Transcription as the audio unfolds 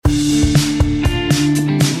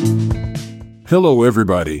Hello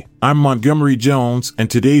everybody, I'm Montgomery Jones, and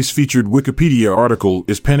today's featured Wikipedia article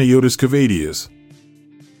is Panagiotis Kavvadias.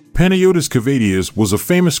 Panagiotis Kavvadias was a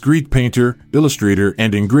famous Greek painter, illustrator,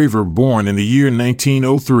 and engraver born in the year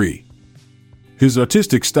 1903. His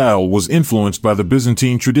artistic style was influenced by the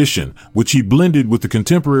Byzantine tradition, which he blended with the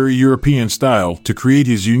contemporary European style to create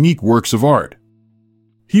his unique works of art.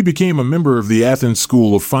 He became a member of the Athens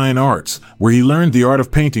School of Fine Arts, where he learned the art of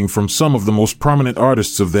painting from some of the most prominent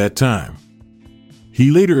artists of that time. He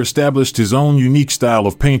later established his own unique style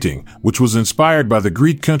of painting, which was inspired by the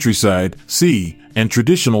Greek countryside, sea, and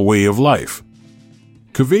traditional way of life.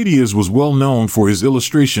 Kavvadias was well known for his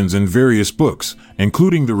illustrations in various books,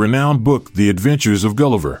 including the renowned book The Adventures of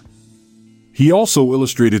Gulliver. He also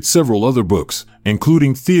illustrated several other books,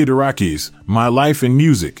 including Theodorakis, My Life in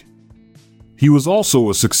Music. He was also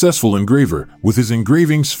a successful engraver, with his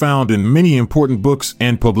engravings found in many important books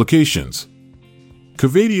and publications.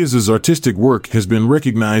 Kavvadias' artistic work has been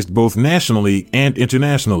recognized both nationally and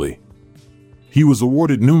internationally. He was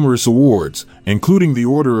awarded numerous awards, including the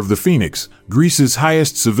Order of the Phoenix, Greece's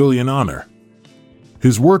highest civilian honor.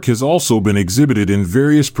 His work has also been exhibited in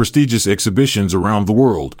various prestigious exhibitions around the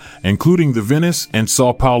world, including the Venice and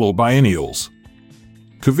Sao Paulo Biennials.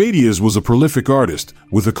 Kavvadias was a prolific artist,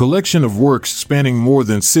 with a collection of works spanning more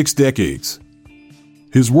than 6 decades.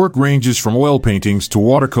 His work ranges from oil paintings to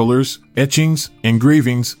watercolors, etchings,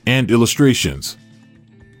 engravings, and illustrations.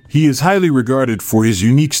 He is highly regarded for his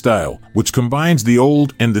unique style, which combines the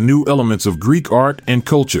old and the new elements of Greek art and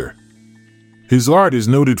culture. His art is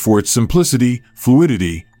noted for its simplicity,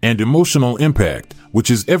 fluidity, and emotional impact,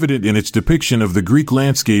 which is evident in its depiction of the Greek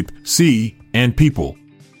landscape, sea, and people.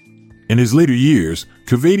 In his later years,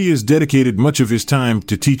 Kavvadias dedicated much of his time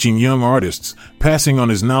to teaching young artists, passing on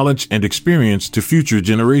his knowledge and experience to future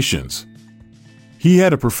generations. He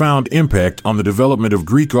had a profound impact on the development of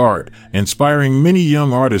Greek art, inspiring many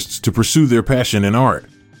young artists to pursue their passion in art.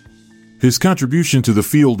 His contribution to the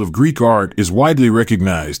field of Greek art is widely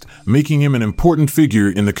recognized, making him an important figure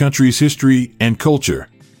in the country's history and culture.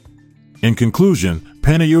 In conclusion,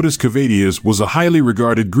 Panagiotis Kavvadias was a highly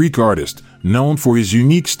regarded Greek artist, known for his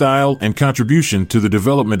unique style and contribution to the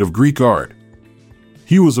development of Greek art.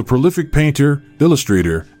 He was a prolific painter,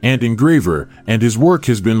 illustrator, and engraver, and his work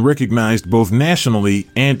has been recognized both nationally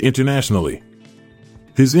and internationally.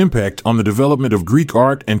 His impact on the development of Greek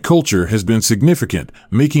art and culture has been significant,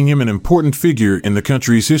 making him an important figure in the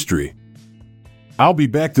country's history. I'll be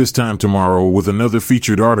back this time tomorrow with another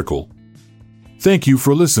featured article. Thank you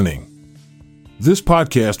for listening. This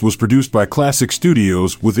podcast was produced by Classic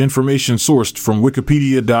Studios with information sourced from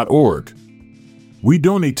Wikipedia.org. We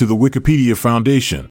donate to the Wikipedia Foundation,